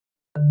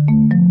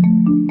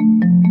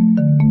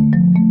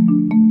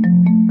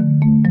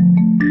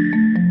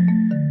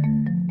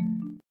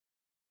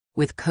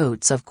With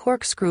coats of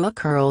corkscrew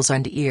curls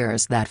and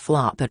ears that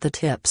flop at the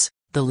tips,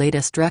 the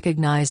latest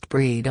recognized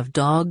breed of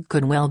dog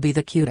could well be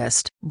the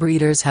cutest.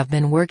 Breeders have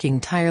been working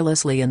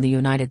tirelessly in the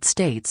United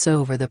States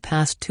over the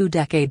past 2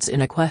 decades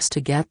in a quest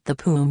to get the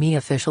Pumi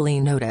officially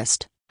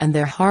noticed, and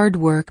their hard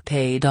work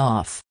paid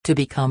off. To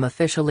become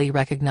officially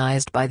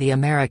recognized by the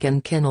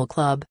American Kennel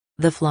Club,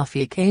 the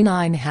fluffy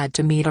canine had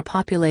to meet a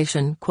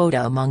population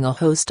quota among a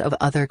host of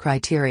other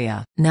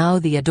criteria. Now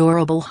the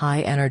adorable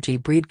high-energy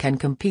breed can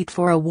compete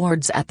for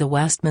awards at the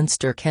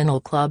Westminster Kennel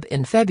Club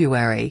in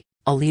February,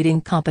 a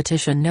leading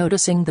competition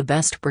noticing the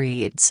best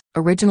breeds.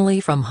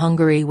 Originally from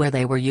Hungary where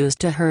they were used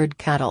to herd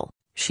cattle,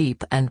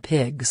 sheep and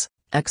pigs,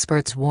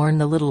 experts warn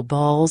the little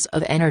balls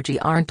of energy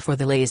aren't for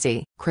the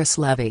lazy. Chris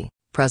Levy,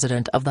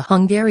 president of the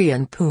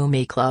Hungarian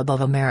Pumi Club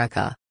of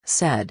America,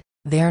 said,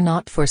 "They're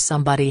not for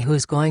somebody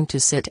who's going to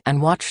sit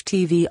and watch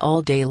TV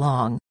all day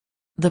long."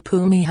 The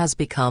Pumi has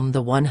become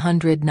the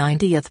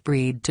 190th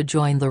breed to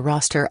join the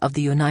roster of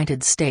the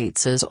United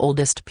States'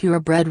 oldest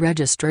purebred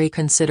registry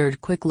considered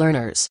quick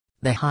learners.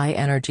 The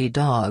high-energy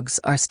dogs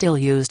are still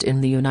used in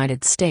the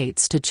United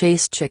States to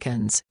chase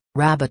chickens,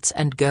 rabbits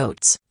and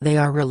goats. They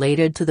are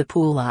related to the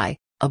Puli,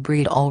 a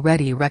breed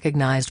already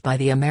recognized by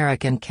the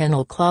American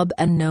Kennel Club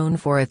and known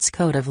for its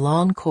coat of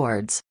long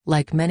cords.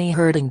 Like many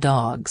herding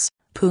dogs,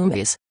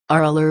 Pumis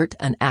are alert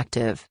and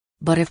active,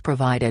 but if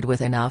provided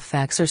with enough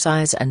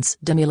exercise and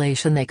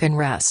stimulation they can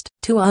rest.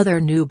 2 other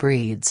new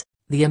breeds,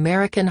 the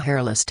American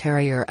Hairless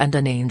Terrier and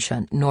an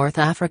ancient North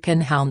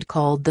African hound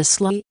called the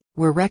Sly,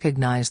 were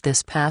recognized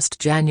this past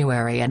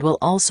January and will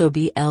also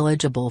be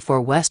eligible for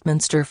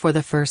Westminster for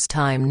the first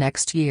time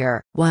next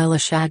year. While a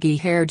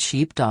shaggy-haired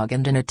sheepdog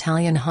and an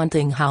Italian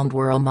hunting hound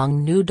were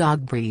among new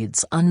dog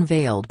breeds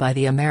unveiled by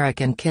the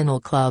American Kennel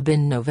Club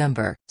in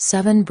November.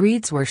 7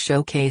 breeds were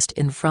showcased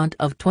in front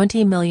of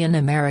 20 million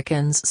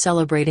Americans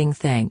celebrating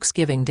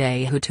Thanksgiving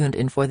Day who tuned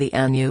in for the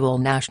annual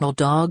National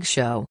Dog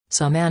Show.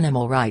 Some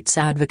animal rights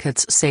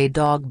advocates say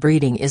dog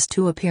breeding is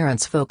too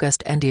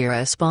appearance-focused and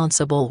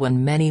irresponsible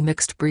when many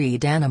mixed breed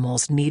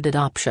animals need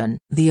adoption.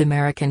 The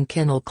American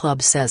Kennel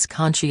Club says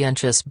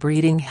conscientious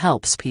breeding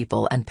helps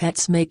people and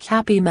pets make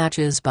happy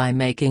matches by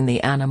making the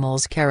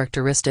animal's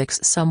characteristics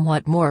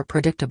somewhat more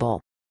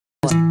predictable.